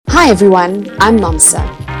everyone, I'm Mamsa.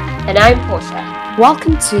 And I'm Portia.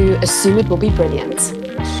 Welcome to Assume It Will Be Brilliant,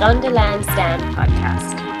 a Shondaland Stan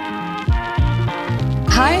podcast.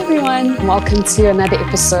 Hi everyone, welcome to another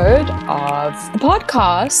episode of the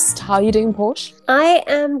podcast. How are you doing, Portia? I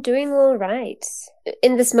am doing all right.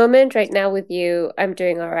 In this moment right now with you, I'm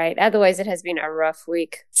doing all right. Otherwise, it has been a rough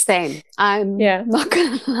week. Same. I'm not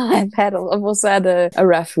gonna lie. I've also had a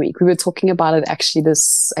rough week. We were talking about it actually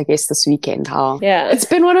this weekend. It's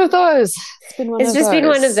been one of those. It's just been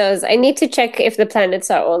one of those. I need to check if the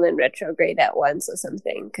planets are all in retrograde at once or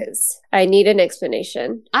something, because I need an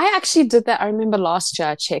explanation. I actually did that. I remember last year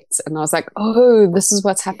I checked and I was like, oh, this is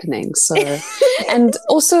what's happening. So, and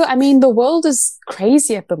also, I mean, the world is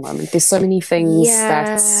crazy at the moment. There's so many things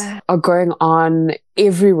that are going on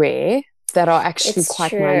everywhere that are actually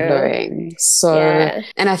quite mind-blowing. So,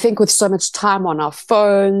 and I think with so much time on our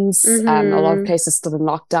phones, a lot of places still in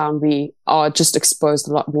lockdown, we are just exposed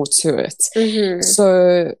a lot more to it.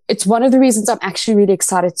 So it's one of the reasons I'm actually really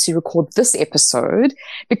excited to record this episode,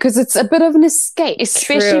 because it's a bit of an escape,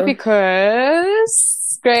 especially because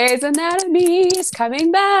Grey's Anatomy is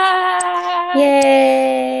coming back.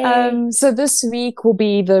 Yay! So this week will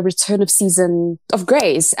be the return of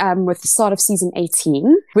Grey's, with the start of season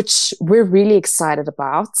 18, which we're really excited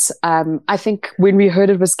about. I think when we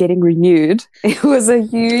heard it was getting renewed, it was a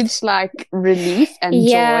huge relief and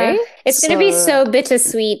joy. It's going to be so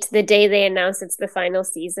bittersweet the day they announce it's the final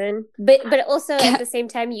season. But also at the same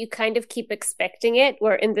time, you kind of keep expecting it.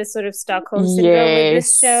 We're in this sort of Stockholm syndrome with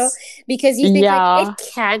this show, because you think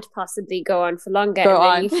it can't possibly go on for longer.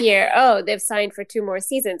 Then you hear, they've signed for 2 more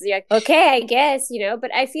seasons. You're like, okay, I guess,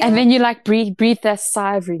 but I feel. And then you breathe that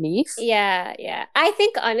sigh of relief. Yeah. I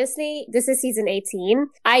think honestly, this is season 18.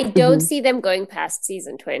 I don't see them going past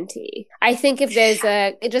season 20. I think if there's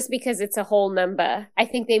just because it's a whole number, I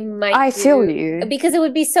think they might. I feel you. Because it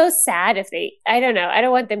would be so sad if I don't know. I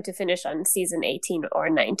don't want them to finish on season 18 or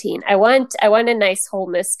 19. I want a nice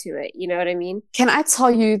wholeness to it. You know what I mean? Can I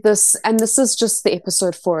tell you this? And this is just the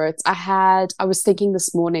episode for it. I was thinking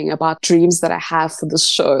this morning about dreams that I have for this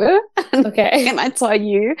show. Okay. Can I tell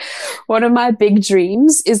you, one of my big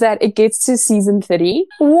dreams is that it gets to season 30.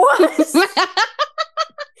 What? When you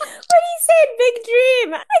said big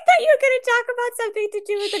dream, I thought you were going to talk about something to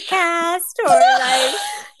do with the cast or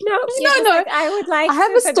no. I would like I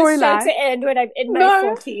have a storyline to end when I'm in my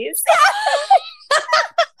 40s.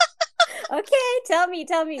 Okay, tell me.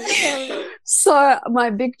 So my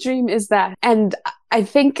big dream is that, and I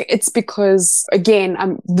think it's because, again,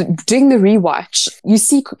 I'm doing the rewatch. You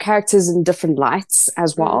see characters in different lights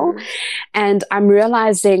as well. And I'm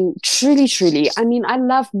realizing truly, I mean, I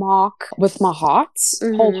love Mark with my heart,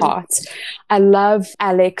 whole heart. I love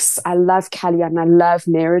Alex. I love Callie, and I love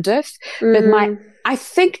Meredith. But I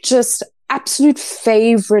think just absolute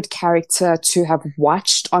favorite character to have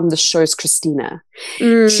watched on the show is Christina.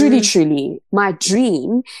 Truly. My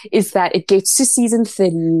dream is that it gets to season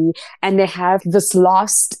 30 and they have the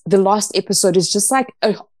last episode is just like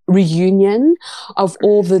a reunion of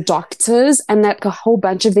all the doctors, and that a whole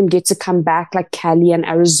bunch of them get to come back, like Callie and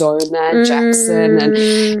Arizona and Jackson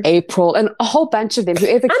and April and a whole bunch of them,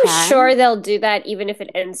 whoever can. I'm sure they'll do that even if it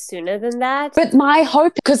ends sooner than that. But my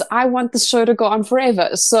hope, because I want the show to go on forever,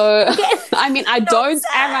 so I mean, I don't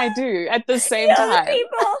and I do at the same time.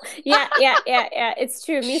 People. Yeah. It's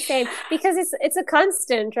true. Me same. Because it's a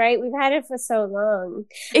constant, right? We've had it for so long.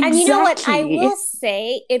 Exactly. And you know what? I will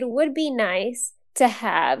say it would be nice to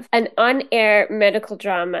have an on-air medical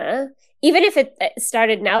drama, even if it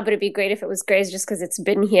started now, but it'd be great if it was Grey's just because it's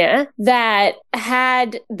been here, that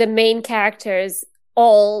had the main characters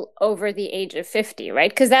all over the age of 50, right?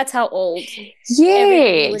 Because that's how old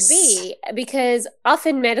everyone would be. Because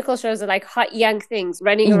often medical shows are like hot young things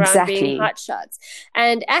running around being hot shots.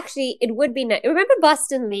 And actually, it would be nice. Remember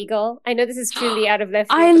Boston Legal? I know this is truly out of left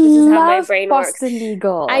field, but this is how my brain works. Boston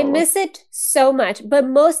Legal. I miss it so much, but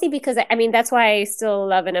mostly because, I mean, that's why I still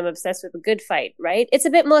love and I'm obsessed with The Good Fight, right? It's a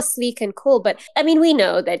bit more sleek and cool, but I mean, we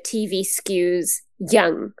know that TV skews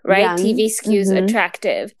young, right? TV skews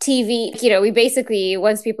attractive. TV, we basically,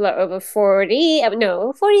 once people are over 40,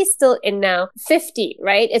 40 is still in now, 50,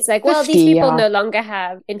 right? It's like, well, 50, these people no longer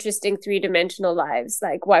have interesting 3-dimensional lives.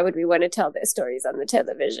 Like, why would we want to tell their stories on the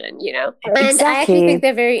television, And I actually think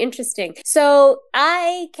they're very interesting. So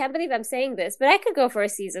I can't believe I'm saying this, but I could go for a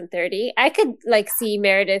season 30. I could see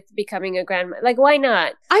Meredith becoming a grandma. Like, why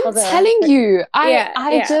not? Telling you,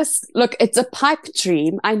 I just, look, it's a pipe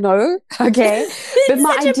dream. I know. Okay. But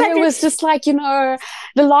my idea was just like, you know,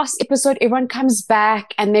 the last episode, everyone comes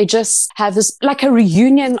back and they just have this like a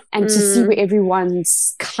reunion, and to see where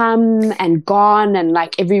everyone's come and gone, and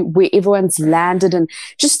like where everyone's landed, and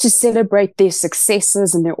just to celebrate their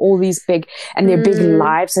successes and all these big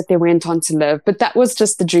lives that they went on to live. But that was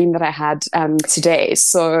just the dream that I had today.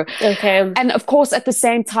 So, okay. And of course, at the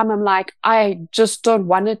same time, I'm like, I just don't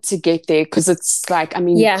want it to get there, because it's like, I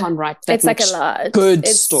mean, you can't write that it's like a lot. Good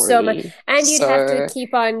it's story. So much. And you'd have to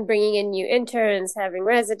keep on bringing in new interns, having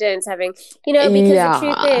residents, having, you know, because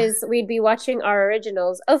the truth is, we'd be watching our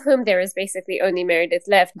originals, of whom there is basically only Meredith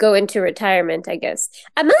left, go into retirement, I guess.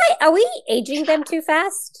 Are we aging them too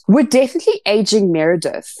fast? We're definitely aging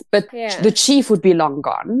Meredith, but the chief would be long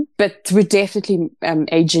gone. But we're definitely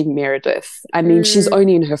aging Meredith. I mean, she's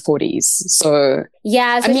only in her 40s. So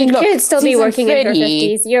yeah, so she could still be working 30, in her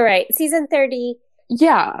 50s. You're right. Season 30.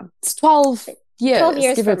 Yeah, it's 12 years, 12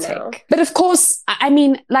 years give or take. Now. But of course, I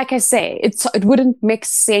mean, like I say, it wouldn't make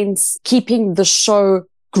sense keeping the show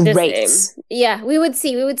great. Yeah, we would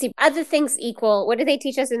see other things equal. What did they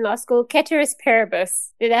teach us in law school? Ceteris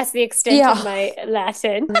paribus. That's the extent of my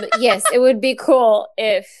Latin. Yes, it would be cool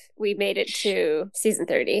if we made it to season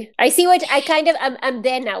 30. I see what I'm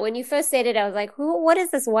there now. When you first said it, I was like, what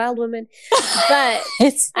is this wild woman? But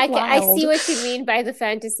I see what you mean by the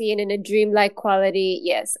fantasy, and in a dreamlike quality.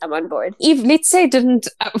 Yes, I'm on board. If, let's say, it didn't,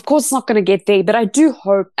 of course it's not going to get there, but I do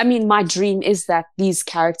hope, I mean, my dream is that these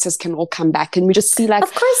characters can all come back and we just see like,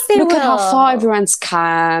 of course they look will. at how far everyone's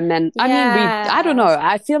come. And I mean, I don't know.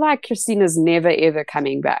 I feel like Christina's never ever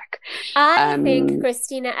coming back. I think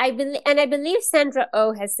Christina, I believe Sandra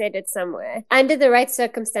Oh has said it somewhere, under the right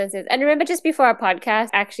circumstances. And remember, just before our podcast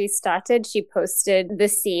actually started, she posted the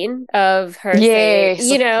scene of her of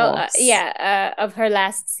her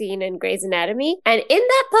last scene in Grey's Anatomy. And in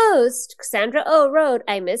that post, Sandra Oh wrote,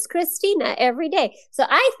 "I miss Christina every day." So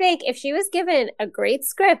I think if she was given a great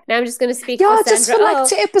script, now I'm just going to speak for Sandra just for like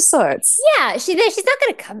 2 episodes. Yeah, she's not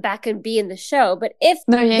going to come back and be in the show, but if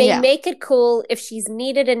they make it cool, if she's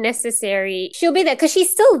needed and necessary, she'll be there, because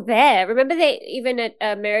she's still there. Remember, they even at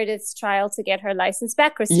Meredith's trial to get her license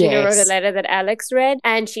back, Christina wrote a letter that Alex read,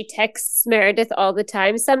 and she texts Meredith all the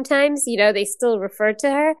time. Sometimes, you know, they still refer to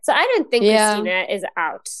her. So I don't think Christina is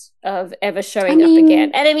out of ever showing up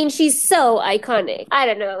again. And I mean, she's so iconic. I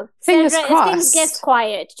don't know. Fingers Sandra, crossed. if things get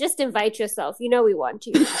quiet, just invite yourself. You know we want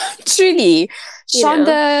you. Truly.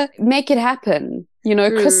 Shonda, make it happen. You know,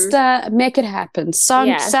 Krista, make it happen.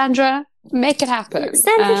 Sandra, make it happen.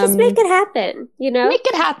 Sandra, just make it happen, you know? Make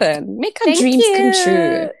it happen. Make our dreams come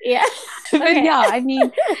true. Yeah. But I mean,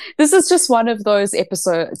 this is just one of those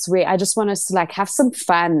episodes where I just want us to like have some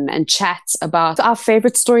fun and chat about our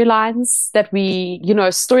favorite storylines that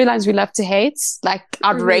storylines we love to hate, like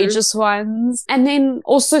outrageous ones. And then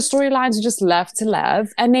also storylines we just love to love.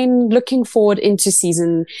 And then looking forward into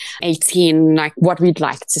season 18, like what we'd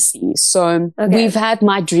like to see. So we've had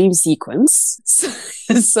my dream sequence.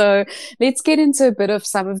 So let's get into a bit of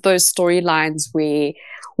some of those storylines where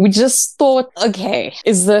we just thought, okay,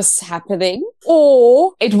 is this happening?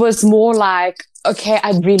 Or it was more like, okay,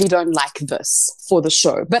 I really don't like this for the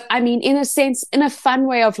show. But I mean, in a sense, in a fun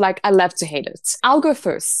way of like, I love to hate it. I'll go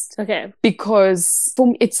first. Okay. Because for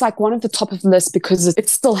me, it's like one of the top of the list because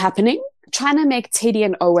it's still happening. Trying to make Teddy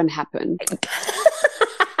and Owen happen.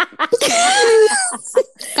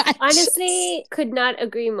 Honestly, could not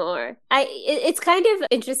agree more. It's kind of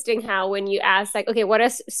interesting how when you ask, like, okay, what are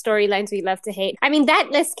storylines we love to hate? I mean,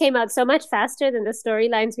 that list came out so much faster than the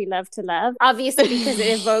storylines we love to love, obviously because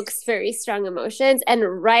it evokes very strong emotions.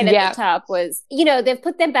 And right at the top was, you know, they've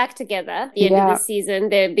put them back together at the end of the season.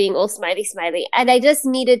 They're being all smiley. And I just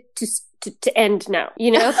needed to end now,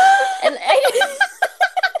 you know?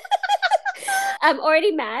 I'm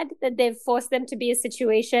already mad that they've forced them to be a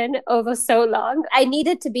situation over so long. I need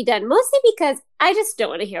it to be done, mostly because I just don't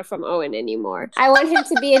want to hear from Owen anymore. I want him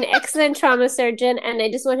to be an excellent trauma surgeon, and I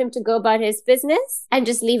just want him to go about his business and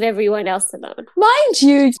just leave everyone else alone. Mind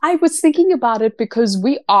you, I was thinking about it because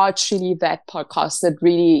we are truly that podcast that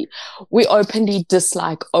really, we openly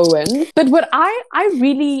dislike Owen. But what I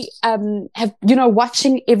really have, you know,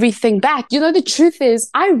 watching everything back, you know, the truth is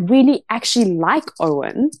I really actually like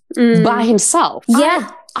Owen by himself. Yeah.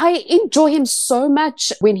 I enjoy him so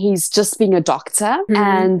much when he's just being a doctor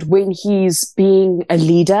and when he's being a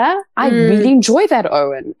leader. I really enjoy that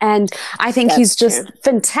Owen. And I think he's just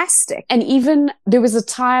fantastic. And even there was a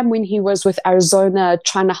time when he was with Arizona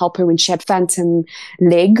trying to help her when she had phantom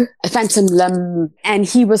limb, and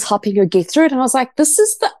he was helping her get through it. And I was like,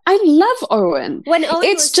 I love Owen.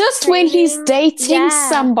 It's just when he's dating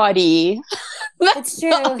somebody. That's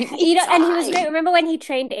true. And he was great. Remember when he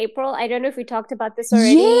trained April? I don't know if we talked about this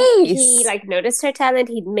already. Yes. He noticed her talent.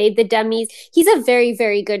 He made the dummies. He's a very,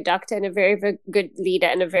 very good doctor and a very, very good leader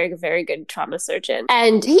and a very, very good trauma surgeon.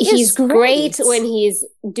 And he's great when he's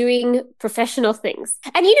doing professional things.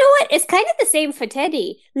 And you know what? It's kind of the same for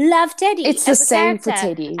Teddy. Love Teddy. It's the same for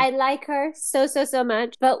Teddy. I like her so, so, so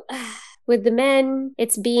much. But with the men,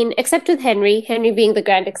 it's been, except with Henry being the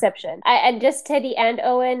grand exception. And just Teddy and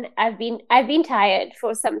Owen, I've been tired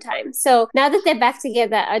for some time. So now that they're back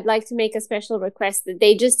together, I'd like to make a special request that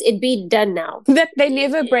it be done now. That they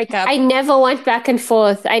never break up. I never want back and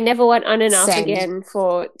forth. I never want on and off again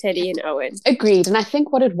for Teddy and Owen. Agreed. And I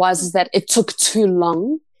think what it was is that it took too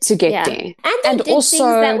long to get there. And they did also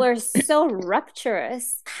things that were so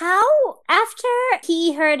rapturous. How, after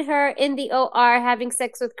he heard her in the OR having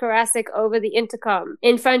sex with Karasik over the intercom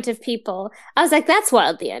in front of people, I was like, that's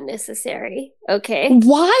wildly unnecessary. Okay.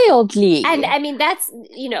 Wildly. And I mean, that's,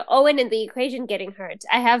 Owen in the equation getting hurt.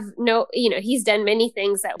 I have he's done many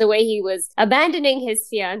things that the way he was abandoning his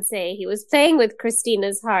fiance, he was playing with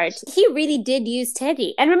Christina's heart. He really did use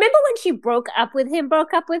Teddy. And remember when she broke up with him,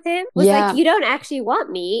 was like, you don't actually want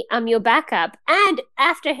me. I'm your backup. And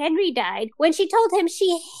after Henry died, when she told him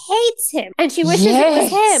she hates him and she wishes it was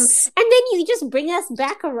him, and then you just bring us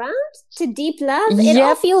back around to deep love, it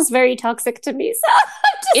all feels very toxic to me.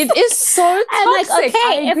 So it is so toxic. I'm like,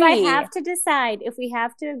 okay, if I have to decide, if we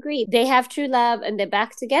have to agree, they have true love and they're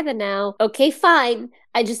back together now. Okay, fine.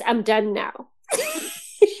 I'm done now.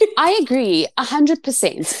 I agree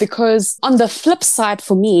 100%, because on the flip side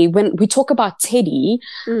for me, when we talk about Teddy,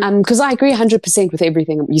 because I agree 100% with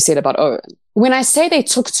everything you said about Owen. When I say they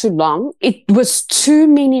took too long, it was too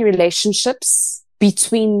many relationships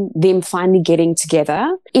between them finally getting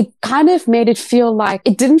together. It kind of made it feel like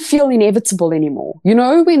it didn't feel inevitable anymore.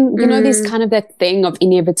 When, there's kind of that thing of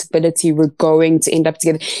inevitability, we're going to end up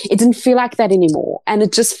together. It didn't feel like that anymore. And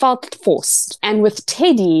it just felt forced. And with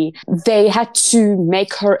Teddy, they had to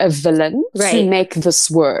make her a villain to make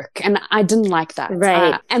this work. And I didn't like that.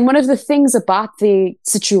 Right. And one of the things about the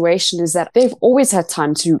situation is that they've always had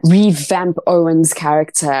time to revamp Owen's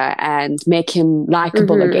character and make him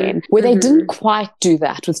likable again, where they didn't quite do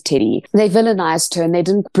that with Teddy. They villainized her and they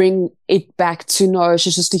didn't bring it back to, no,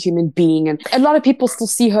 she's just a human being. And a lot of people still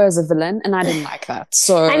see her as a villain, and I didn't like that.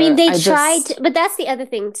 So I mean, they tried, but that's the other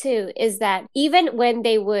thing too, is that even when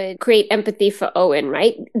they would create empathy for Owen,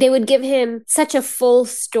 right, they would give him such a full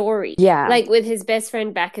story. Yeah. Like with his best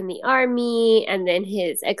friend back in the army, and then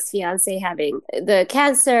his ex-fiance having the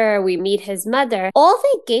cancer, we meet his mother. All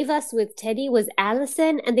they gave us with Teddy was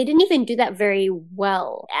Allison, and they didn't even do that very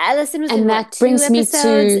well. Allison was in that brings me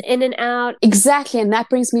to in and out. Exactly. And that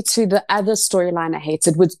brings me to the other storyline I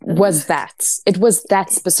hated, which was that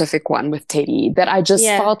specific one with Teddy that I just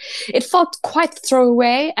felt quite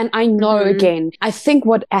throwaway. And I know again, I think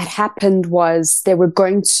what had happened was they were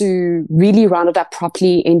going to really round it up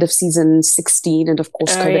properly end of season 16. And of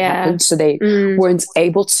course, COVID happened. So they weren't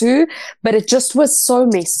able to, but it just was so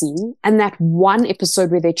messy. And that one episode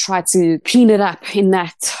where they tried to clean it up in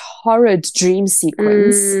that horrid dream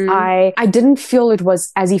sequence, I didn't feel it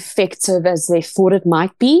was as effective as they thought it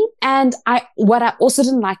might be. And what I also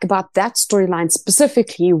didn't like about that storyline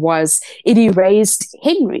specifically was it erased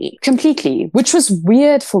Henry completely, which was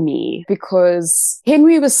weird for me because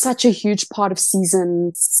Henry was such a huge part of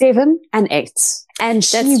season 7 and 8. And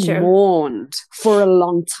she mourned for a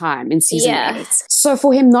long time in season 8. So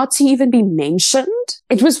for him not to even be mentioned,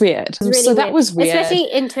 it was weird. That was weird.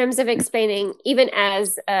 Especially in terms of explaining, even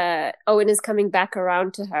as Owen is coming back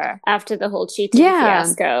around to her after the whole cheating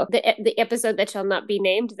fiasco. The episode that shall not be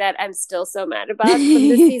named that I'm still so mad about from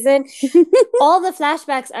this season. All the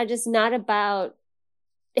flashbacks are just not about...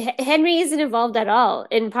 Henry isn't involved at all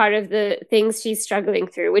in part of the things she's struggling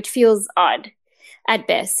through, which feels odd at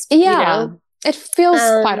best. Yeah. It feels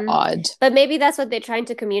quite odd. But maybe that's what they're trying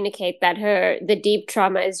to communicate, that the deep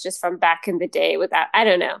trauma is just from back in the day without, I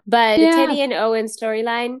don't know. But the Teddy and Owen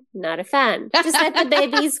storyline, not a fan. Just let the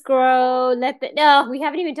babies grow. No, we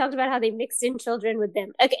haven't even talked about how they mixed in children with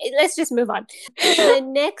them. Okay, let's just move on. The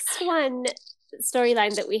next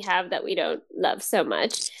storyline that we have that we don't love so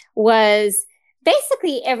much was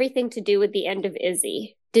basically everything to do with the end of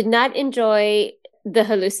Izzy. Did not enjoy the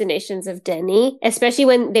hallucinations of Denny, especially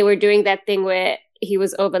when they were doing that thing where he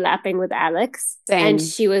was overlapping with Alex. Same. And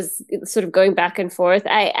she was sort of going back and forth.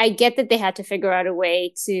 I get that they had to figure out a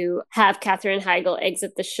way to have Katherine Heigl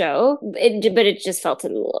exit the show, but it just felt a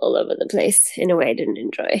little all over the place in a way I didn't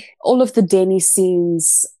enjoy. All of the Denny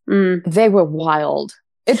scenes, they were wild.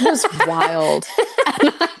 It was wild.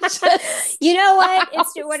 You know what?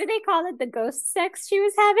 What do they call it? The ghost sex she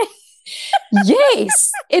was having?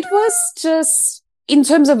 Yes. It was just, in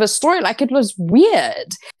terms of a story, like, it was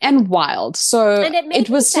weird and wild. So and it made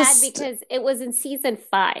me was sad just because it was in season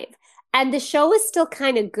 5 and the show was still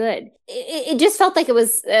kind of good. It just felt like it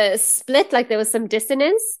was split, like there was some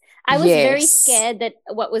dissonance. I was very scared that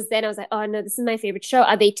what was then, I was like, oh no, this is my favorite show.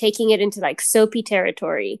 Are they taking it into like soapy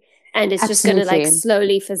territory? And it's just going to like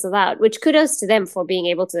slowly fizzle out, which kudos to them for being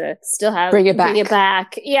able to still bring it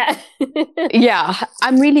back. Yeah. Yeah,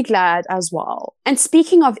 I'm really glad as well. And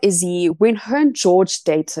speaking of Izzy, when her and George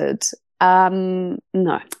dated, no.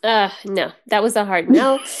 No, that was a hard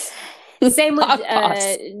no. Same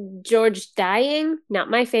with George dying, not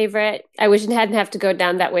my favorite. I wish it hadn't have to go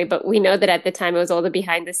down that way, but we know that at the time it was all the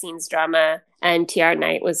behind the scenes drama and TR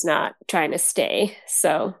Knight was not trying to stay.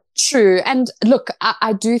 So true. And look,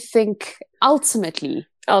 I do think ultimately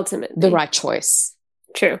the right choice.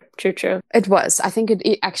 True. It was. I think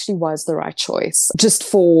it actually was the right choice. Just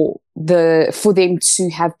for them to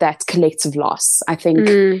have that collective loss. I think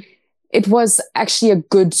it was actually a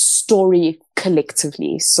good story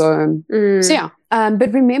collectively. So yeah.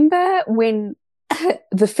 But remember when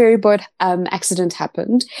the ferry boat accident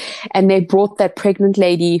happened and they brought that pregnant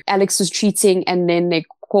lady Alex was treating, and then they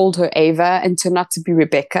called her Ava and turned out to be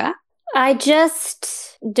Rebecca? I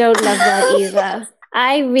just don't love that either.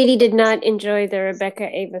 I really did not enjoy the Rebecca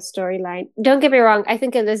Ava storyline. Don't get me wrong. I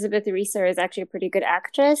think Elizabeth Reeser is actually a pretty good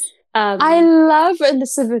actress. I love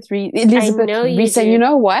Elizabeth Reeser. You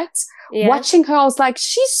know what? Yeah. Watching her, I was like,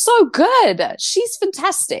 she's so good. She's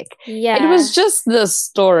fantastic. Yeah. It was just the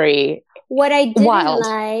story. What I didn't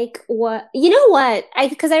like,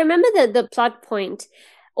 because I remember the plot point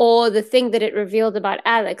or the thing that it revealed about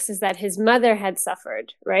Alex is that his mother had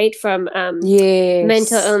suffered, right, from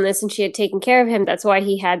mental illness, and she had taken care of him. That's why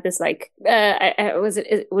he had this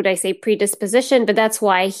would I say predisposition? But that's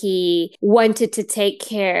why he wanted to take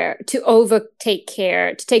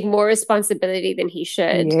more responsibility than he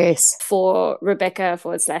should for Rebecca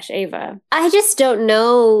 / Ava. I just don't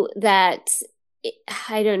know that.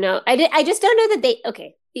 I don't know. I just don't know that they.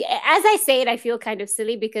 Okay. As I say it, I feel kind of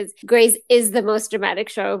silly because Grey's is the most dramatic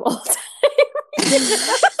show of all time.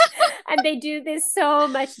 And they do this so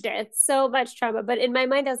much death, so much trauma. But in my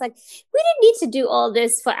mind, I was like, we didn't need to do all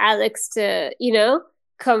this for Alex to,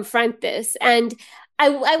 confront this. And I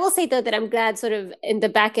will say, though, that I'm glad sort of in the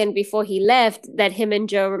back end before he left that him and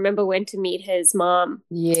Joe, remember, went to meet his mom.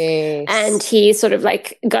 Yes. And he sort of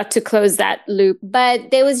like got to close that loop. But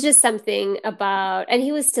there was just something about, and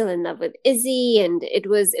he was still in love with Izzy, and it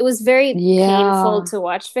was very painful to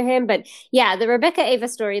watch for him. But yeah, the Rebecca Ava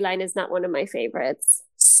storyline is not one of my favorites.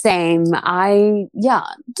 Same. I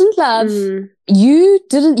didn't love. You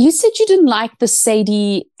said you didn't like the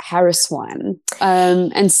Sadie Harris one.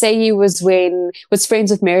 And Sadie was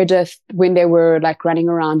friends with Meredith when they were like running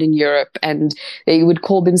around in Europe and they would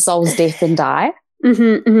call themselves Death and Die.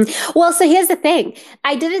 Well, so here's the thing.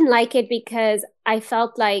 I didn't like it because I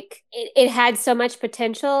felt like it had so much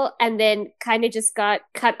potential and then kind of just got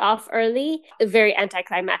cut off early. Very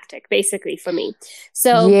anticlimactic, basically, for me.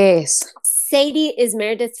 So yes. Sadie is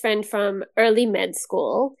Meredith's friend from early med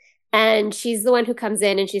school, and she's the one who comes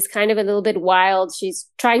in and she's kind of a little bit wild. She's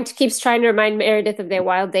keeps trying to remind Meredith of their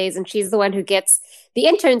wild days, and she's the one who gets the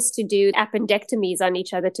interns to do appendectomies on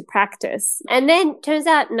each other to practice. And then turns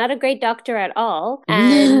out not a great doctor at all.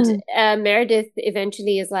 And Meredith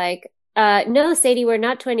eventually is like, no, Sadie, we're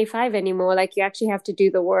not 25 anymore. Like, you actually have to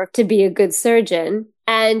do the work to be a good surgeon.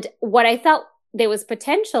 And what I thought there was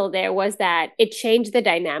potential there was that it changed the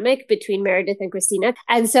dynamic between Meredith and Christina.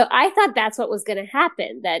 And so I thought that's what was going to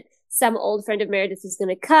happen, that some old friend of Meredith was going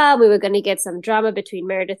to come. We were going to get some drama between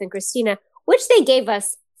Meredith and Christina, which they gave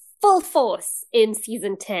us full force in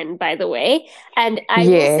season 10, by the way. And I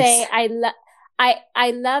will say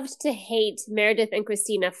I loved to hate Meredith and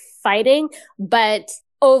Christina fighting, but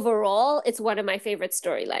overall, it's one of my favorite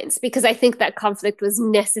storylines because I think that conflict was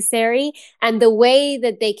necessary. And the way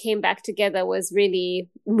that they came back together was really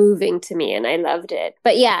moving to me and I loved it.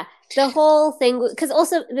 But yeah, the whole thing, because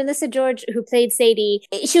also Melissa George, who played Sadie,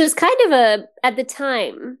 she was kind of at the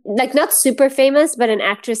time, like not super famous, but an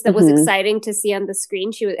actress that was exciting to see on the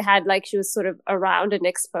screen. She was sort of around and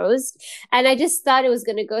exposed. And I just thought it was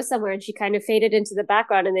going to go somewhere, and she kind of faded into the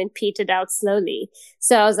background and then petered out slowly.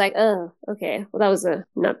 So I was like, oh, okay. Well, that was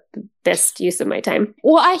not the best use of my time.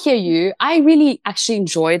 Well, I hear you. I really actually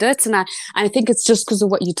enjoyed it. And I think it's just because of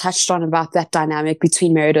what you touched on about that dynamic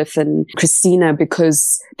between Meredith and Christina,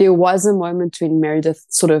 because there was a moment when Meredith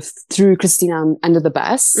sort of threw Christina under the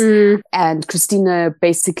bus, and Christina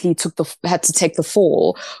basically had to take the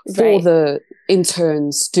fall for the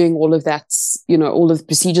interns doing all of that, all of the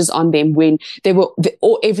procedures on them when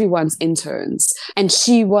everyone's interns. And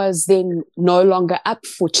she was then no longer up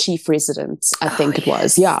for chief resident, I think it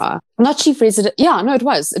was. Yeah. Not chief resident. Yeah, no, it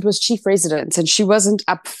was chief resident. And she wasn't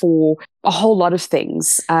up for a whole lot of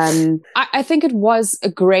things. I think it was a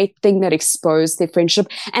great thing that exposed their friendship.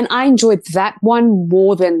 And I enjoyed that one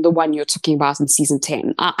more than the one you're talking about in season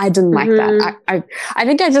 10. I didn't like that. I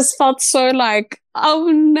think I just felt so like, oh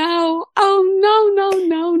no.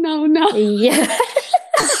 Yeah.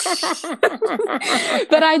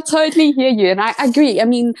 But I totally hear you. And I agree. I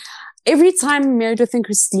mean, every time Meredith and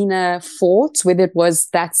Christina fought, whether it was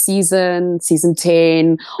that season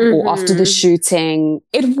 10, or after the shooting,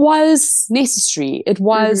 it was necessary. It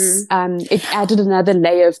was, it added another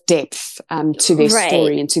layer of depth to their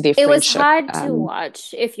story and to their friendship. It was hard to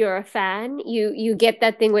watch if you're a fan. You get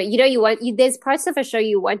that thing where, there's parts of a show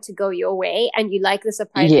you want to go your way and you like the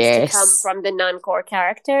surprises to come from the non-core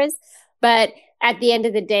characters. But at the end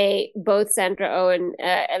of the day, both Sandra Oh and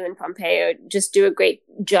Ellen Pompeo just do a great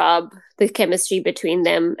job, the chemistry between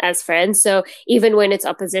them as friends. So even when it's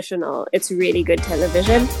oppositional, it's really good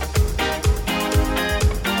television.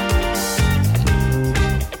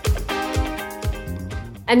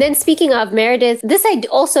 And then speaking of Meredith, this I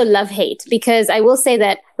also love-hate, because I will say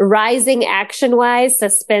that rising action-wise,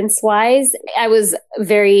 suspense-wise, I was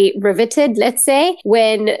very riveted, let's say,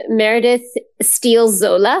 when Meredith steals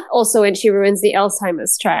Zola, also when she ruins the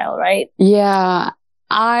Alzheimer's trial, right? Yeah.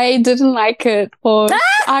 I didn't like it.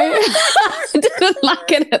 I didn't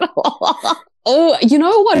like it at all. Oh, you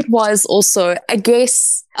know what it was also? I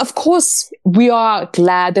guess, of course, we are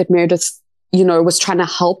glad that Meredith was trying to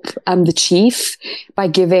help the chief by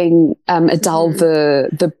giving Adele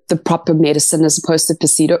the proper medicine as opposed to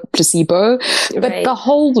placebo. But the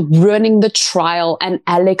whole ruining the trial and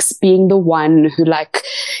Alex being the one who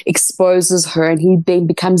exposes her and he then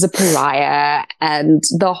becomes a pariah, and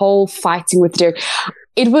the whole fighting with Derek,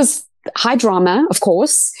 it was high drama, of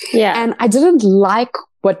course. Yeah. And I didn't like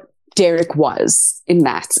what Derek was in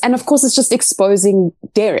that. And of course, it's just exposing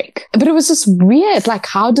Derek. But it was just weird. Like,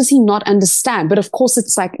 how does he not understand? But of course,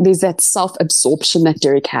 it's like there's that self-absorption that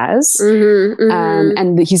Derek has.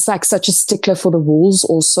 And he's like such a stickler for the rules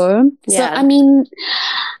also. Yeah. So, I mean,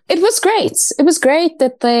 it was great. It was great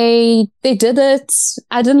that they did it.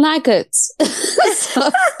 I didn't like it.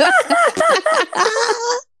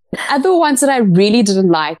 Other ones that I really didn't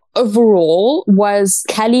like overall was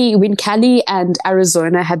when Callie and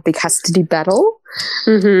Arizona had the custody battle.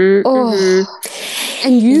 And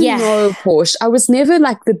Porsche, I was never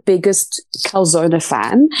the biggest Calzona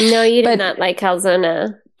fan. No, you did not like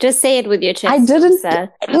Calzona. Just say it with your chest. I didn't.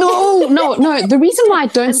 No. The reason why I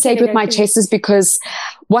don't say it with my chest is because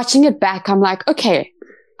watching it back, I'm like, okay,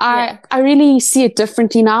 I really see it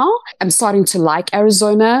differently now. I'm starting to like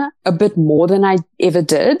Arizona a bit more than I ever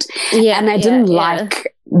did. Yeah, and I didn't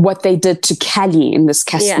like what they did to Callie in this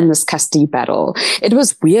custody battle. It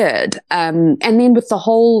was weird. And then with the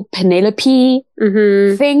whole Penelope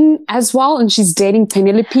thing as well, and she's dating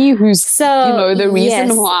Penelope, who's the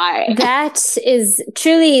reason why. That is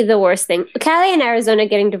truly the worst thing. Callie and Arizona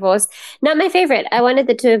getting divorced, not my favorite. I wanted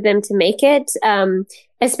the two of them to make it.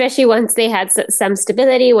 Especially once they had some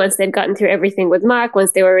stability, once they'd gotten through everything with Mark,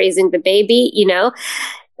 once they were raising the baby,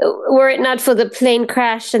 were it not for the plane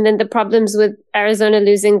crash and then the problems with Arizona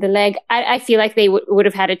losing the leg, I feel like they would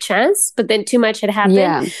have had a chance, but then too much had happened.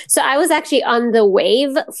 Yeah. So I was actually on the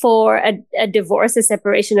wave for a divorce, a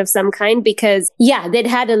separation of some kind, because they'd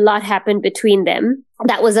had a lot happen between them.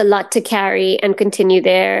 That was a lot to carry and continue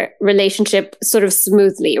their relationship sort of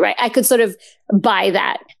smoothly, right? I could sort of buy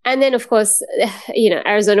that. And then, of course,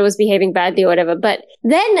 Arizona was behaving badly or whatever. But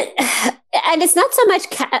then, and it's not so much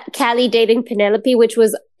Callie dating Penelope,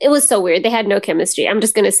 it was so weird. They had no chemistry. I'm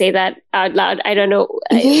just going to say that out loud. I don't know.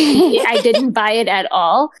 I didn't buy it at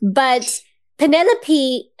all. But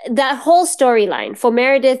Penelope, that whole storyline for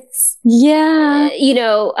Meredith's,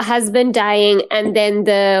 husband dying, and then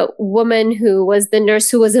the woman who was the nurse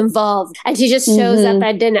who was involved, and she just shows up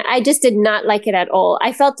at dinner. I just did not like it at all.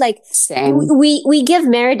 I felt like we give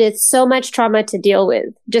Meredith so much trauma to deal with,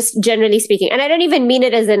 just generally speaking. And I don't even mean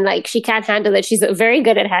it as in like she can't handle it. She's very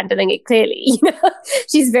good at handling it, clearly.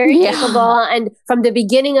 She's very capable. And from the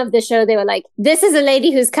beginning of the show, they were like, this is a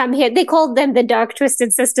lady who's come here. They called them the Dark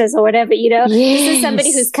Twisted Sisters or whatever, This is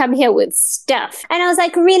somebody who's come here with stuff. And I was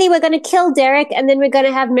like, really? We're going to kill Derek, and then we're going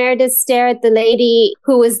to have Meredith stare at the lady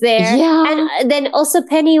who was there. Yeah. And then also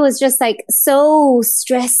Penny was just like so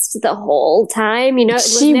stressed the whole time. We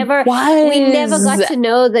never got to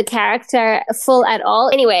know the character full at all.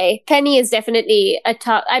 Anyway, Penny is definitely a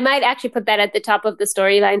top. I might actually put that at the top of the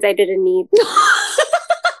storylines I didn't need.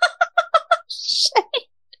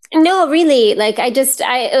 No, really. Like, not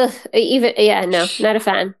a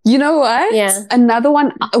fan. You know what? Yeah. Another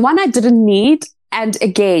one I didn't need. And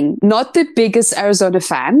again, not the biggest Arizona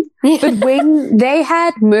fan, but when they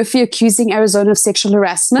had Murphy accusing Arizona of sexual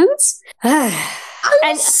harassment, I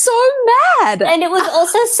was so mad. And it was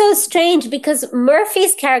also so strange because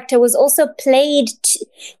Murphy's character was also played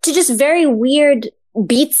to just very weird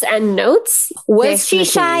beats and notes. Was she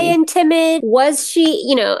shy and timid? Was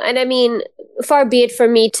she, and I mean, far be it for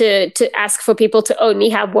me to ask for people to only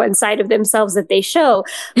have one side of themselves that they show.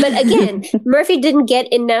 But again, Murphy didn't get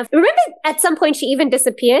enough. Remember at some point she even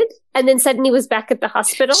disappeared and then suddenly was back at the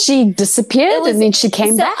hospital? She disappeared and then she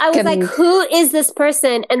came back. I was like, who is this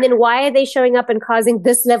person? And then why are they showing up and causing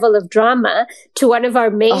this level of drama to one of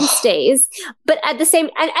our mainstays? But at the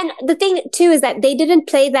same, and the thing too is that they didn't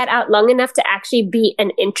play that out long enough to actually be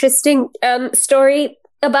an interesting story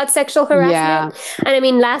about sexual harassment. Yeah. And I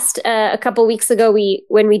mean, a couple weeks ago,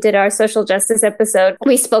 when we did our social justice episode,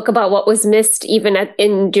 we spoke about what was missed even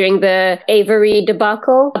during the Avery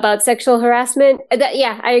debacle about sexual harassment.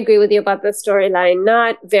 I agree with you about the storyline.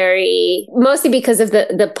 Not very, mostly because of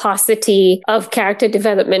the paucity of character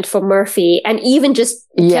development for Murphy and even just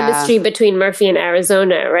chemistry between Murphy and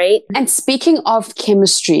Arizona, right? And speaking of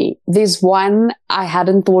chemistry, there's one I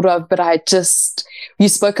hadn't thought of, but you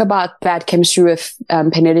spoke about bad chemistry with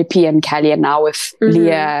Penelope and Callie, and now with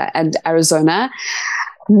Leah and Arizona.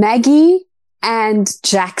 Maggie and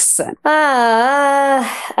Jackson. I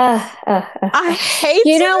hate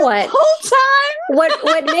you know what? The whole time.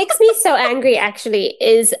 What makes me so angry actually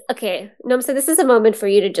is, okay, so this is a moment for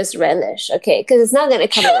you to just relish, okay? Because it's not going to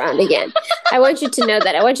come around again. I want you to know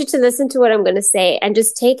that. I want you to listen to what I'm going to say and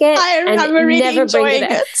just take it and never bring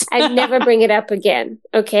it up. And never bring it up again,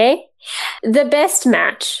 okay? The best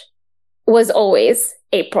match was always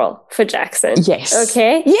April for Jackson. Yes.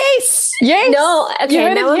 Okay? Yes. No, okay. You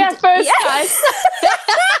heard it here first, guys.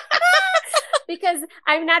 Because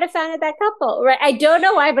I'm not a fan of that couple, right? I don't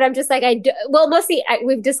know why, but I'm just like, mostly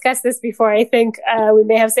we've discussed this before. I think we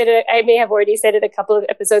may have said it. I may have already said it a couple of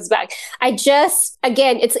episodes back.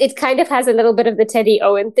 Again, it kind of has a little bit of the Teddy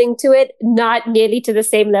Owen thing to it, not nearly to the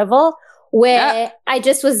same level, where I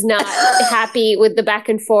just was not happy with the back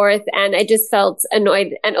and forth, and I just felt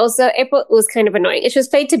annoyed. And also April was kind of annoying. She was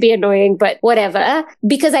played to be annoying, but whatever.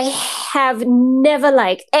 Because I have never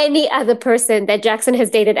liked any other person that Jackson has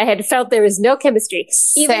dated. I had felt there was no chemistry.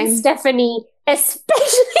 Same. Even Stephanie,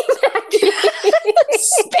 especially Maggie.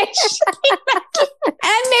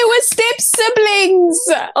 And they were step siblings.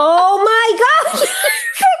 Oh my God.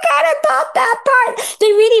 Forgot about that part. They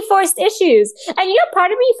really forced issues. And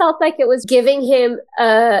part of me felt like it was giving him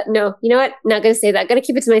no, you know what? Not gonna say that. Gonna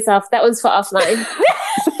keep it to myself. That one's for offline.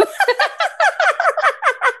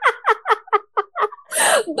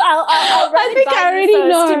 I think I already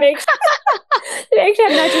know. To make sure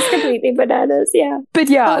I'm not just completely bananas. Yeah. But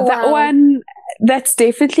that one, that's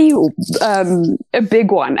definitely a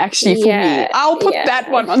big one, actually, for me. I'll put that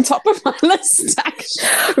one on top of my list,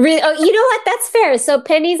 actually. Really? Oh, you know what? That's fair. So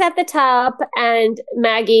Penny's at the top, and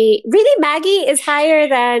Maggie. Really, Maggie is higher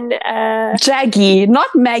than Jaggy, not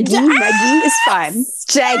Maggie. Maggie is fine.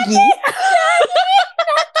 Jaggy.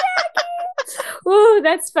 Ooh,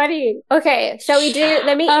 that's funny. Okay, shall we do?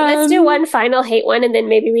 Let's do one final hate one, and then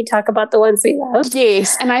maybe we talk about the ones we love.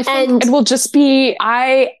 Yes, and I think it will just be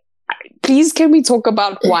please, can we talk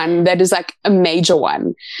about one that is like a major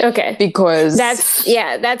one? Okay. Because that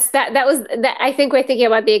was I think we're thinking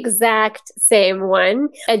about the exact same one.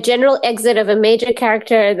 A general exit of a major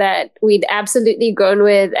character that we'd absolutely grown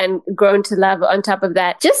with and grown to love. On top of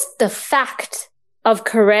that, just the fact of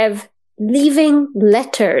Karev leaving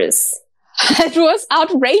letters. It was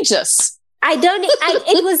outrageous.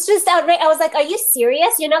 It was just outrageous. I was like, are you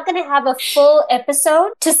serious? You're not going to have a full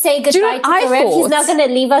episode to say goodbye to Karev? He's not going to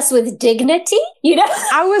leave us with dignity? You know?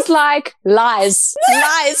 I was like, lies.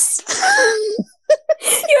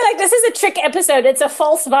 You're like, this is a trick episode. It's a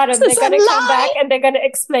false bottom. They're going to come back and they're going to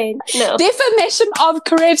explain. No. Defamation of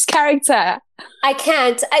Karev's character. I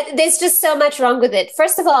can't. There's just so much wrong with it.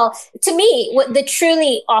 First of all, to me, what the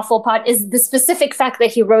truly awful part is the specific fact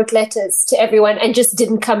that he wrote letters to everyone and just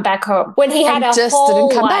didn't come back home. When he had a whole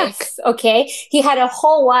wife, okay? He had a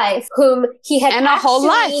whole wife whom he had and a whole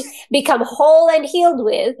life become whole and healed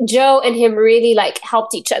with. Joe and him really like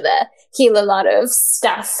helped each other heal a lot of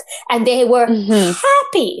stuff. And they were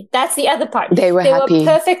happy. That's the other part. They were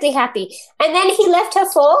perfectly happy. And then he left her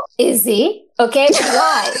for Izzy. Okay,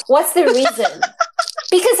 why? What's the reason?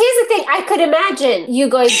 Because here's the thing, I could imagine you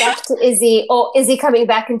going back to Izzy or Izzy coming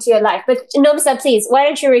back into your life. But Nomsa, please, why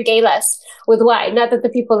don't you regale us with why? Not that the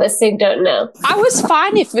people listening don't know. I was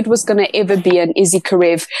fine if it was going to ever be an Izzy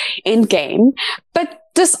Karev endgame. But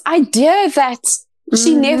this idea that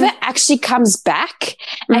she never actually comes back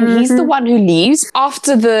and he's the one who leaves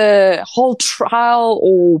after the whole trial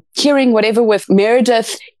or hearing whatever with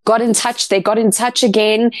Meredith they got in touch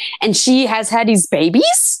again and she has had his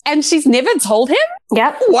babies and she's never told him?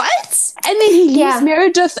 Yep. What? And then he leaves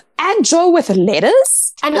Meredith and Joe with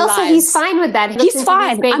letters. And also he's fine with that. He's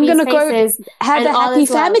fine. I'm going to go have a happy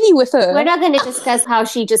family with her. We're not going to discuss how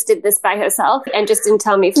she just did this by herself and just didn't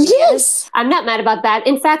tell me for years. I'm not mad about that.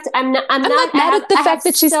 In fact, I'm not mad at the fact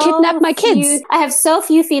that she's kidnapped my kids. I have so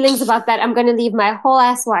few feelings about that. I'm going to leave my whole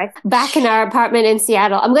ass wife back in our apartment in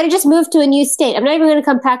Seattle. I'm going to just move to a new state. I'm not even going to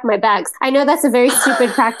come pack my bags. I know that's a very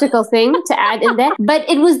stupid practical thing to add in there, but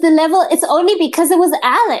it was the level. It's only because it was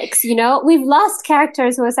Alex, you know? We've lost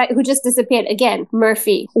characters who just disappeared. Again,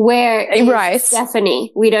 Murphy. Where is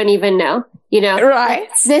Stephanie? We don't even know. You know, right?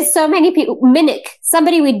 There's so many people. Minnick,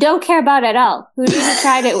 somebody we don't care about at all, who even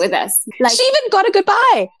tried it with us. Like she even got a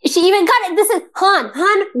goodbye. She even got it. This is Han.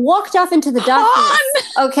 Han walked off into the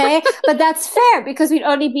darkness. Okay, but that's fair because we'd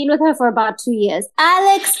only been with her for about 2 years.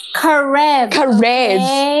 Alex Karev,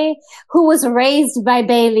 okay, who was raised by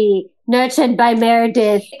Bailey, nurtured by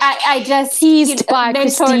Meredith. I just teased by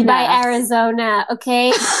mentored Christina. by Arizona.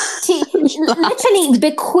 Okay, literally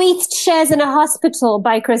bequeathed shares in a hospital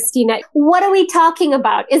by Christina. What are we talking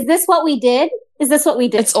about? Is this what we did? Is this what we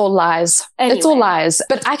did? It's all lies. Anyway. It's all lies.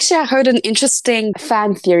 But actually, I heard an interesting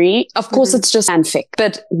fan theory. Of course, it's just fanfic.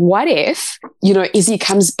 But what if, Izzy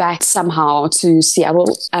comes back somehow to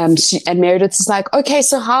Seattle and Meredith is like, okay,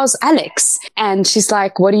 so how's Alex? And she's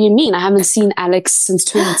like, what do you mean? I haven't seen Alex since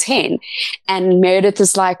 2010. And Meredith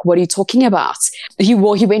is like, what are you talking about? He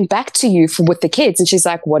went back to you with the kids. And she's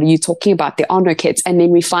like, what are you talking about? There are no kids. And then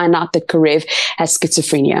we find out that Karev has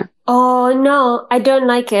schizophrenia. Oh, no, I don't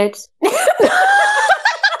like it.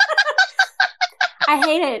 I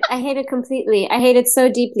hate it. I hate it completely. I hate it so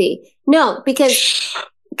deeply. No, because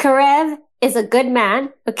Karev is a good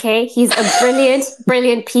man, okay? He's a brilliant,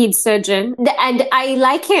 brilliant ped surgeon, and I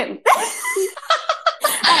like him.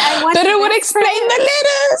 But it would explain the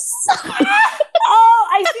letters. Oh,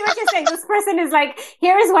 I see what you're saying. This person is like,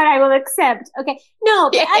 here is what I will accept. Okay. No,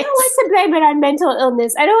 yes. I don't want to blame it on mental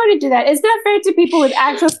illness. I don't want to do that. It's not fair to people with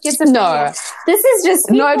actual schizophrenia. No. This is just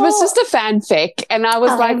people... No, it was just a fanfic. And I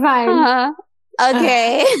was fine.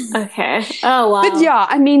 Okay. Okay. Oh, wow. But yeah,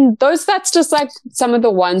 I mean, that's just like some of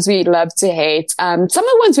the ones we love to hate. Some of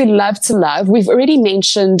the ones we love to love. We've already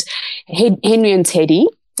mentioned Henry and Teddy.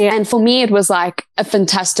 Yeah. And for me, it was like a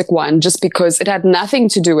fantastic one just because it had nothing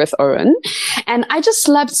to do with Owen. And I just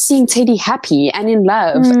loved seeing Teddy happy and in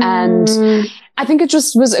love. And I think it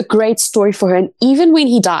just was a great story for her. And even when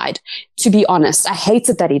he died, to be honest, I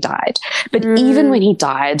hated that he died. But even when he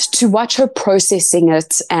died, to watch her processing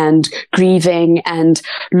it and grieving and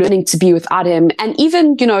learning to be without him and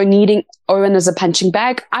even, needing Owen as a punching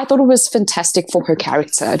bag, I thought it was fantastic for her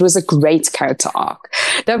character. It was a great character arc.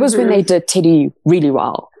 That was when they did Teddy really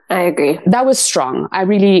well. I agree. That was strong. I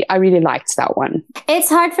really liked that one. It's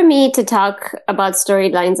hard for me to talk about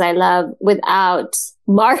storylines I love without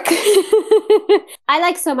Mark. I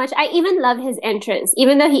like so much. I even love his entrance,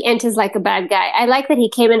 even though he enters like a bad guy. I like that he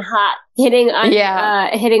came in hot, hitting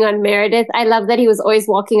on Meredith. I love that he was always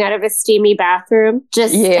walking out of his steamy bathroom,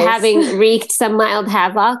 just having wreaked some mild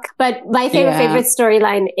havoc. But my favorite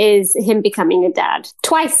storyline is him becoming a dad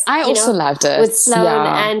twice. I also loved it with Sloane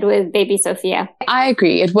and with baby Sophia. I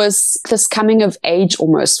agree. It was this coming of age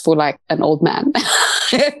almost for like an old man.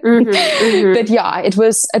 But yeah, it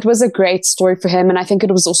was a great story for him, and I think think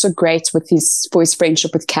it was also great with for his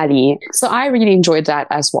friendship with Callie. So I really enjoyed that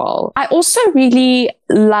as well. I also really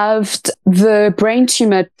loved the brain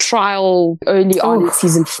tumor trial early on in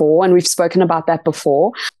season 4, and we've spoken about that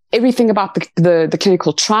before. Everything about the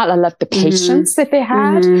clinical trial. I loved the patience that they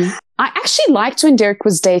had. I actually liked when Derek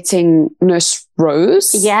was dating Nurse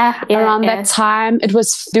Rose. Around that time.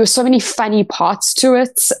 There were so many funny parts to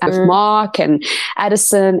it, with Mark and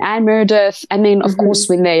Addison and Meredith. And then, of course,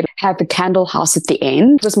 when they had the candle house at the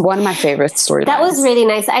end, it was one of my favorite storylines. That was really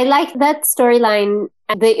nice. I liked that storyline,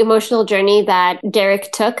 the emotional journey that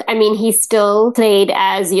Derek took. I mean, he still played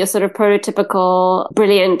as your sort of prototypical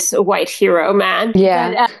brilliant white hero man.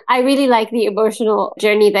 Yeah. But, I really like the emotional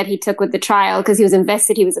journey that he took with the trial, because he was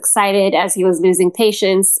invested. He was excited as he was losing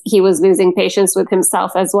patience. He was losing patience with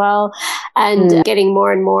himself as well, and getting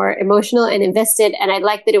more and more emotional and invested. And I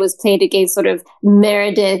like that it was played against sort of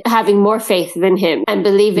Meredith having more faith than him and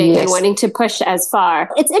believing and wanting to push as far.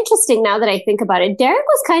 It's interesting now that I think about it. Derek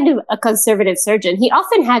was kind of a conservative surgeon. He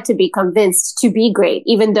often had to be convinced to be great,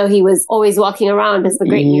 even though he was always walking around as the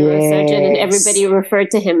great neurosurgeon and everybody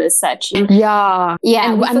referred to him as such. Yeah.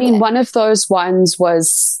 Yeah. And I mean, one of those ones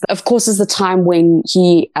was, of course, is the time when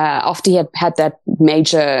he, after he had that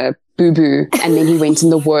major boo-boo, and then he went in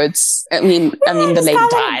the woods. I mean, the lady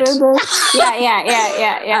died.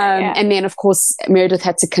 Yeah. And then, of course, Meredith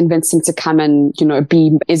had to convince him to come and,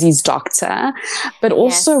 be Izzy's doctor. But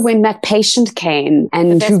also when that patient came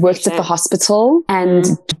and who worked at the hospital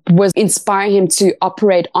and was inspiring him to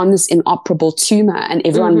operate on this inoperable tumor, and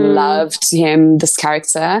everyone loved him, this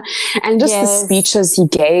character, and just the speeches he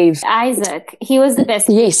gave. Isaac, he was the best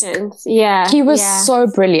patient. Yeah. He was so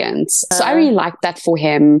brilliant. So I really liked that for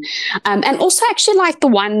him. And also actually like the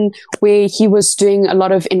one where he was doing a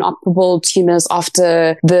lot of inoperable tumors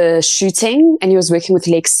after the shooting, and he was working with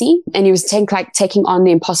Lexi, and he was taking on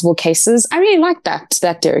the impossible cases. I really liked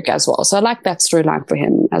that Derek as well. So I like that storyline for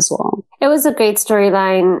him as well. It was a great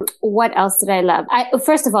storyline. What else did I love?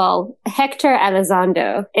 First of all, Hector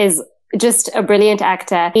Elizondo is just a brilliant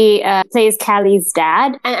actor. He plays Callie's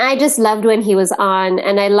dad. And I just loved when he was on.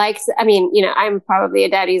 And I'm probably a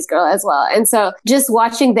daddy's girl as well. And so just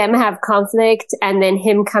watching them have conflict, and then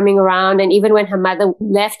him coming around, and even when her mother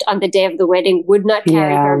left on the day of the wedding, would not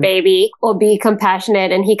carry her baby or be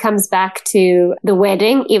compassionate. And he comes back to the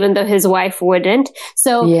wedding, even though his wife wouldn't.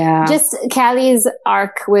 So just Callie's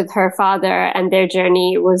arc with her father and their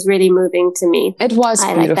journey was really moving to me. It was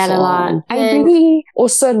beautiful. I like that a lot. I really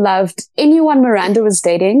also loved anyone Miranda was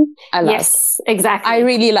dating. I loved. Yes, exactly. I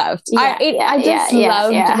really loved. I just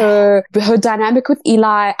loved her dynamic with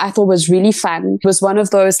Eli. I thought was really fun. It was one of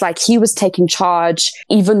those, like, he was taking charge,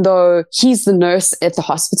 even though he's the nurse at the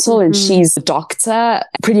hospital and she's the doctor,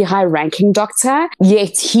 pretty high ranking doctor.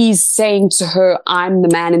 Yet he's saying to her, I'm the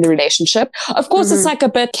man in the relationship. Of course, it's like a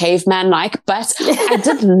bit caveman-like, but I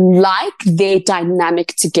did like their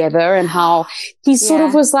dynamic together, and how he sort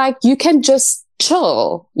of was like, you can just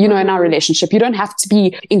chill, in our relationship. You don't have to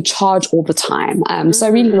be in charge all the time. So I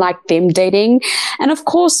really liked them dating. And of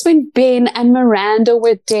course, when Ben and Miranda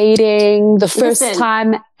were dating the first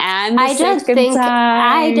time and the second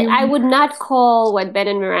time. I would not call what Ben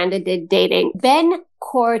and Miranda did dating. Ben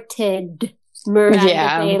courted Miranda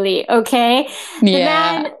Bailey, okay? The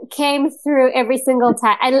man came through every single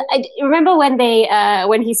time. I remember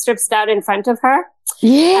when he strips down in front of her.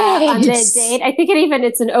 On their date. I think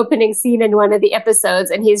it's an opening scene in one of the episodes,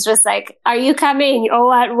 and he's just like, are you coming, oh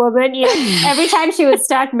what woman? Every time she would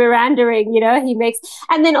start Mirandering, he makes.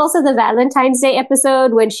 And then also the Valentine's Day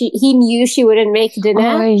episode when he knew she wouldn't make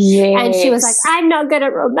dinner, and she was like, I'm not good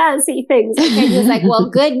at romancy things. And he was like, well,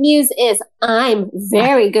 good news is I'm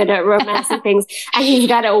very good at romancy things. And he's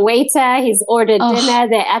got a waiter, he's ordered dinner,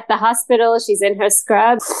 they're at the hospital, she's in her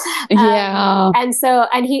scrubs. And so,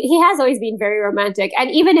 and he has always been very romantic. And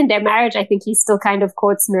even in their marriage, I think he still kind of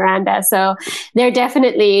quotes Miranda. So they're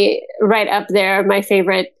definitely right up there, my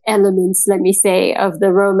favorite elements, let me say, of the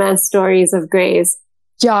romance stories of Grey's.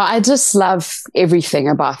 Yeah, I just love everything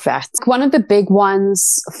about that. One of the big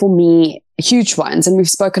ones for me, huge ones, and we've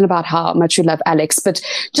spoken about how much we love Alex, but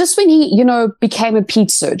just when he, became a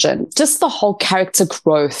peds surgeon, just the whole character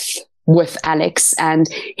growth with Alex and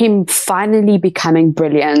him finally becoming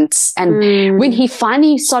brilliant. And when he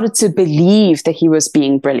finally started to believe that he was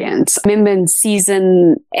being brilliant. I remember in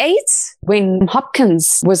season 8, when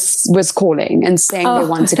Hopkins was calling and saying they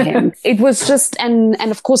wanted him. It was just, and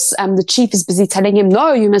of course, the chief is busy telling him,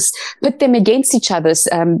 no, you must put them against each other.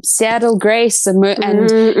 Seattle Grace and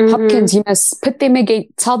Hopkins, you must put them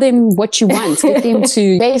against, tell them what you want, get them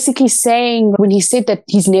to basically saying, when he said that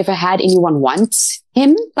he's never had anyone want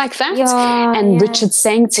him like that. And Richard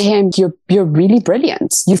saying to him, you're really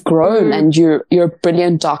brilliant. You've grown and you're a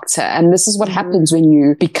brilliant doctor. And this is what happens when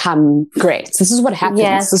you become great. This is what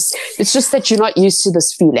happens. It's just that you're not used to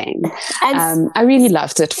this feeling. And I really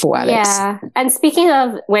loved it for Alex. Yeah. And speaking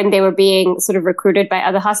of when they were being sort of recruited by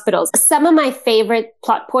other hospitals, some of my favorite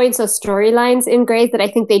plot points or storylines in Grey's that I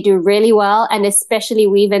think they do really well, and especially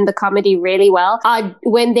weave in the comedy really well, are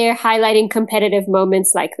when they're highlighting competitive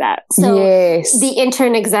moments like that. So the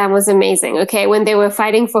intern exam was amazing. Okay. When they were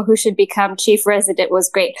fighting for who should become chief resident was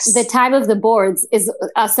great. The time of the boards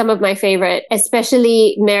are some of my favorite,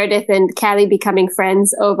 especially Meredith and Callie becoming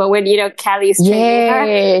friends over when, Callie's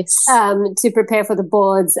training her to prepare for the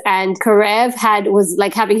boards. And Karev was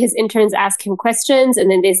like having his interns ask him questions.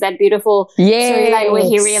 And then there's that beautiful storyline where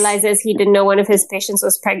he realizes he didn't know one of his patients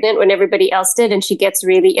was pregnant when everybody else did. And she gets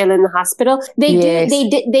really ill in the hospital.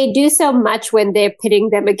 They do so much when they're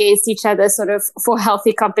pitting them against each other, sort of for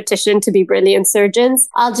healthy competition to be brilliant surgeons.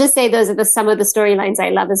 I'll just say those are some of the storylines I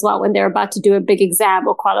love as well, when they're about to do a big exam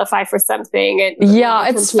or qualify for something. And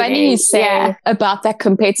it's funny you say about that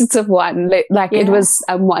competitive one. It was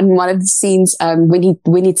one of the scenes when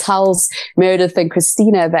he tells Meredith and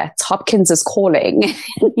Christina that Hopkins is calling.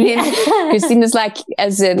 Christina's like,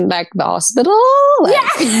 as in like the hospital?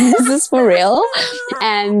 Is this for real?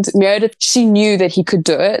 And Meredith, she knew that he could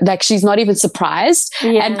do it. Like, she's not even surprised.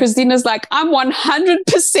 And Christina's like, I'm 100%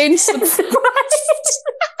 surprised.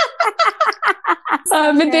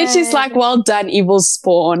 But then she's like, well done, evil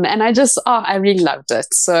spawn. And I really loved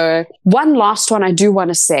it. So one last one I do want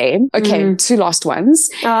to say. Okay, two last ones.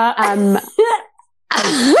 But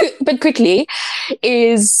quickly,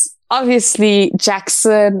 is obviously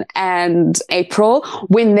Jackson and April,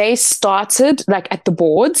 when they started like at the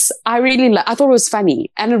boards, I thought it was funny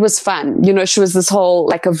and it was fun. She was this whole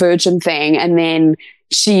like a virgin thing, and then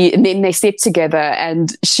they slept together,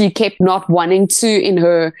 and she kept not wanting to in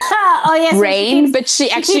her brain, but she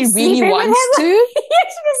actually really wants to.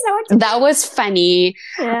 That was funny.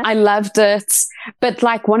 I loved it. But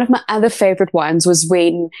like one of my other favorite ones was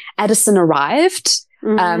when Addison arrived.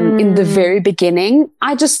 In the very beginning,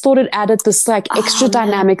 I just thought it added this like extra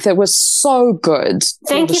dynamic that was so good.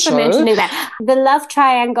 Thank you for mentioning that. The love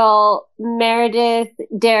triangle, Meredith,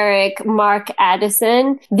 Derek, Mark,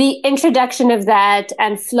 Addison, the introduction of that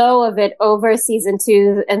and flow of it over season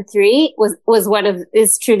 2 and 3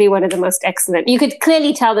 is truly one of the most excellent. You could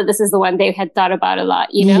clearly tell that this is the one they had thought about a lot,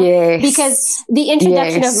 because the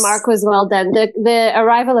introduction of Mark was well done. The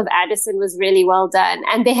arrival of Addison was really well done,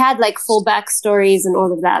 and they had like full backstories and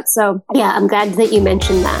all of that. So yeah, I'm glad that you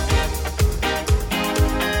mentioned that.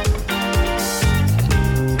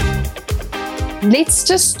 Let's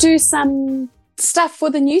just do some stuff for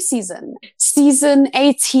the new season. Season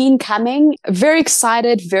 18 coming. Very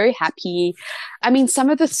excited, very happy. I mean, some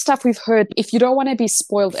of the stuff we've heard, if you don't want to be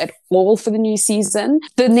spoiled at all for the new season,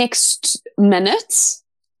 the next minute,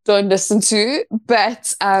 don't listen to.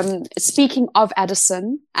 But speaking of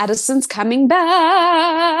Addison's coming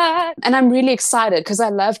back. And I'm really excited because I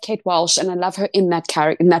love Kate Walsh and I love her in that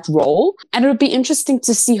character, in that role. And it would be interesting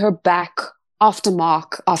to see her back after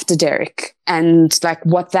Mark, after Derek, and like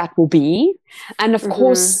what that will be. And of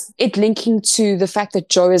course, it linking to the fact that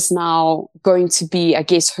Jo is now going to be, I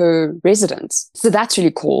guess, her resident. So that's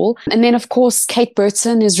really cool. And then, of course, Kate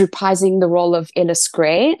Burton is reprising the role of Ellis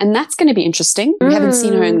Grey. And that's going to be interesting. We haven't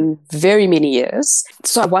seen her in very many years.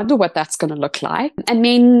 So I wonder what that's going to look like. And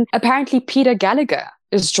then apparently Peter Gallagher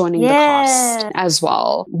is joining the cast as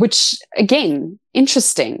well, which again,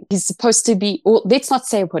 interesting. He's supposed to be, well, let's not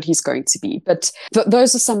say what he's going to be, but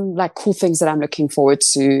those are some like cool things that I'm looking forward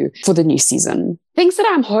to for the new season. Things that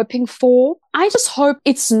I'm hoping for. I just hope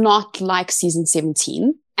it's not like season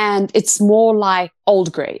 17 and it's more like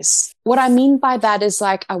old Greys. What I mean by that is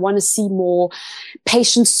like, I want to see more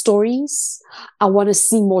patient stories. I want to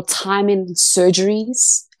see more time in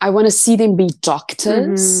surgeries. I want to see them be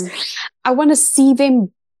doctors. I want to see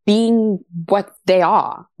them being what they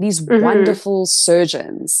are, these wonderful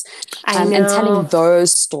surgeons, and telling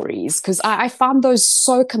those stories, because I found those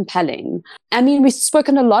so compelling. I mean, we've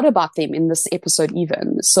spoken a lot about them in this episode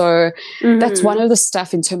even. So that's one of the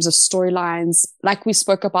stuff in terms of storylines, like we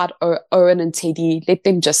spoke about Owen and Teddy, let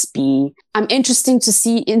them just be. I'm interested to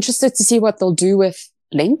see what they'll do with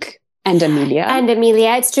Link. And Amelia.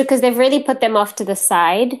 It's true, because they've really put them off to the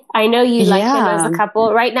side. I know you like them as a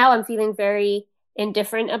couple. Right now, I'm feeling very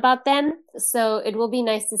indifferent about them. So it will be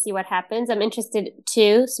nice to see what happens. I'm interested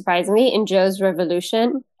too, surprisingly, in Joe's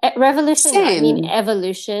evolution. Evolution,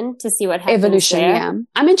 to see what happens there. Yeah.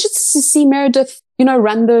 I'm interested to see Meredith,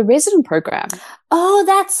 run the resident program. Oh,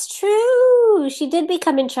 that's true. She did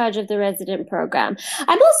become in charge of the resident program.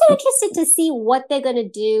 I'm also interested to see what they're going to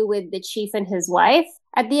do with the chief and his wife.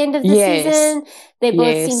 At the end of the season, they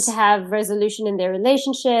both seem to have resolution in their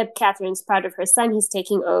relationship. Catherine's proud of her son. He's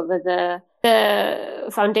taking over the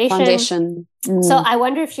foundation. So I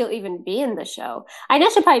wonder if she'll even be in the show. I know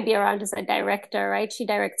she'll probably be around as a director, right? She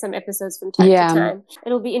directs some episodes from time to time.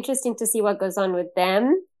 It'll be interesting to see what goes on with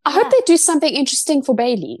them. I hope they do something interesting for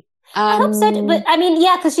Bailey. I hope so too. But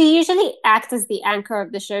because she usually acts as the anchor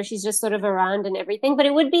of the show. She's just sort of around and everything. But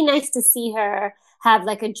it would be nice to see her have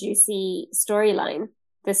like a juicy storyline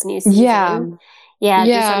this new season.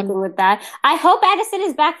 Do something with that. I hope Addison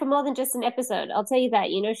is back for more than just an episode. I'll tell you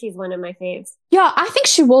that. She's one of my faves. Yeah, I think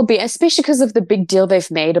she will be, especially because of the big deal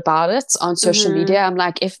they've made about it on social media. I'm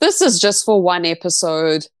like, if this is just for one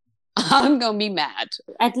episode, I'm going to be mad.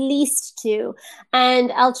 At least 2.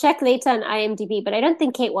 And I'll check later on IMDb, but I don't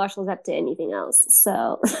think Kate Marshall's up to anything else.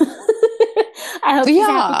 So I hope she's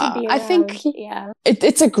happy to be around. I think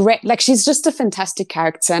it's a great, she's just a fantastic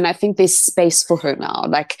character. And I think there's space for her now.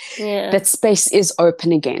 That space is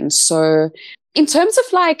open again. So in terms of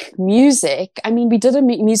music, we did a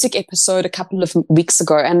music episode a couple of weeks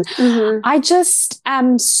ago, and I just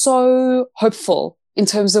am so hopeful in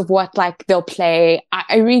terms of what they'll play.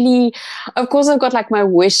 I really, of course, I've got my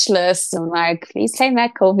wish list. I'm please play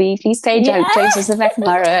Matt Colby, please play James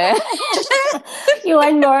McMurray. You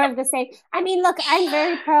want more of the same. Look, I'm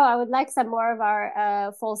very pro. I would like some more of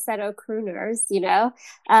our falsetto crooners, and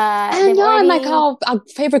our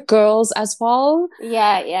favorite girls as well.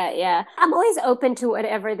 Yeah. I'm always open to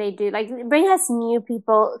whatever they do. Bring us new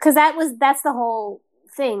people, because that's the whole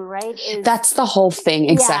thing, right? That's the whole thing,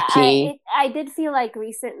 exactly. I did feel like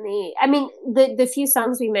recently, the few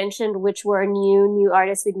songs we mentioned, which were new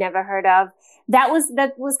artists we'd never heard of, that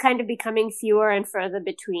was kind of becoming fewer and further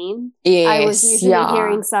between. Yes, I was usually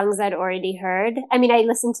hearing songs I'd already heard. I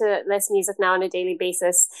listen to less music now on a daily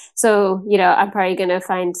basis, so I'm probably gonna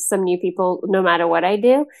find some new people no matter what I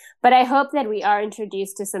do. But I hope that we are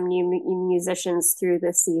introduced to some new musicians through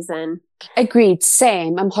this season. Agreed.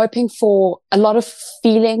 Same. I'm hoping for a lot of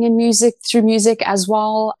feeling in music through music as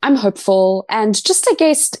well. I'm hopeful, and just, I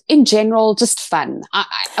guess, in general, just fun.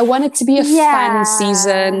 I want it to be a fun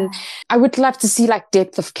season. I would love to see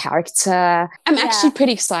depth of character. I'm actually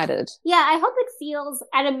pretty excited. Yeah, I hope it feels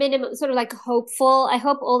at a minimum sort of hopeful. I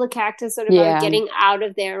hope all the characters sort of are getting out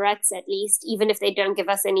of their ruts, at least, even if they don't give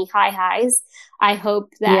us any highs. I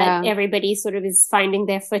hope that everybody sort of is finding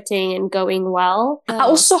their footing and going well. I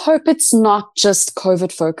also hope it's not just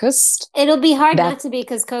COVID focused. It'll be hard not to be,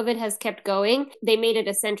 because COVID has kept going. They made it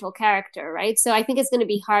a central character, right? So I think it's going to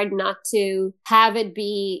be hard not to have it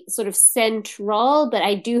be sort of central, but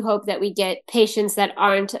I do hope that we get patients that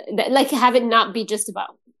aren't, have it not be just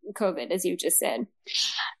about COVID, as you just said.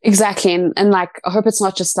 Exactly. And I hope it's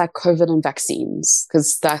not just COVID and vaccines,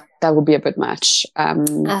 because that will be a bit much.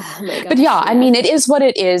 But it is what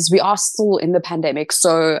it is. We are still in the pandemic,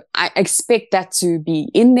 so I expect that to be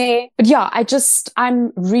in there. But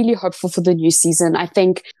I'm really hopeful for the new season. I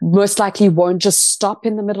think most likely won't just stop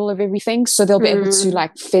in the middle of everything. So they'll be able to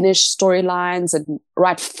finish storylines and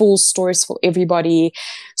write full stories for everybody.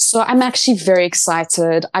 So I'm actually very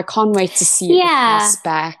excited. I can't wait to see us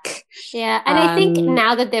back. Yeah. And I think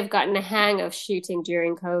now that they've gotten a hang of shooting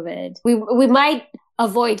during COVID, we might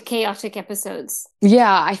avoid chaotic episodes.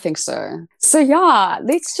 Yeah, I think so. So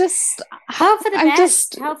let's just hope for the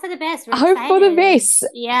best. Hope for the best. Hope for the best.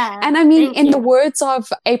 Yeah. And in the words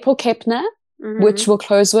of April Kepner, which we'll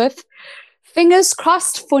close with, fingers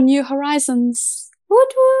crossed for new horizons.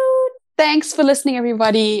 Woot woot. Thanks for listening,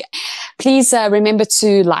 everybody. Please remember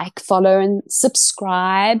to follow, and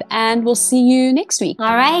subscribe, and we'll see you next week.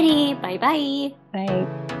 Alrighty. Bye-bye. Bye.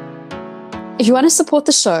 If you want to support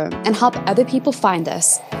the show and help other people find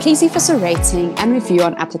us, please leave us a rating and review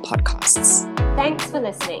on Apple Podcasts. Thanks for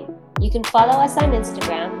listening. You can follow us on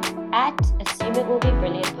Instagram at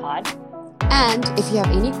AssumeItWillBeBrilliantPod. And if you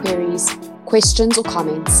have any queries, questions, or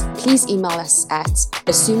comments, please email us at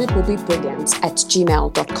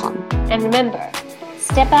assumeitwillbebrilliant@gmail.com. And remember,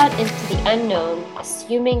 step out into the unknown,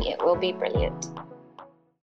 assuming it will be brilliant.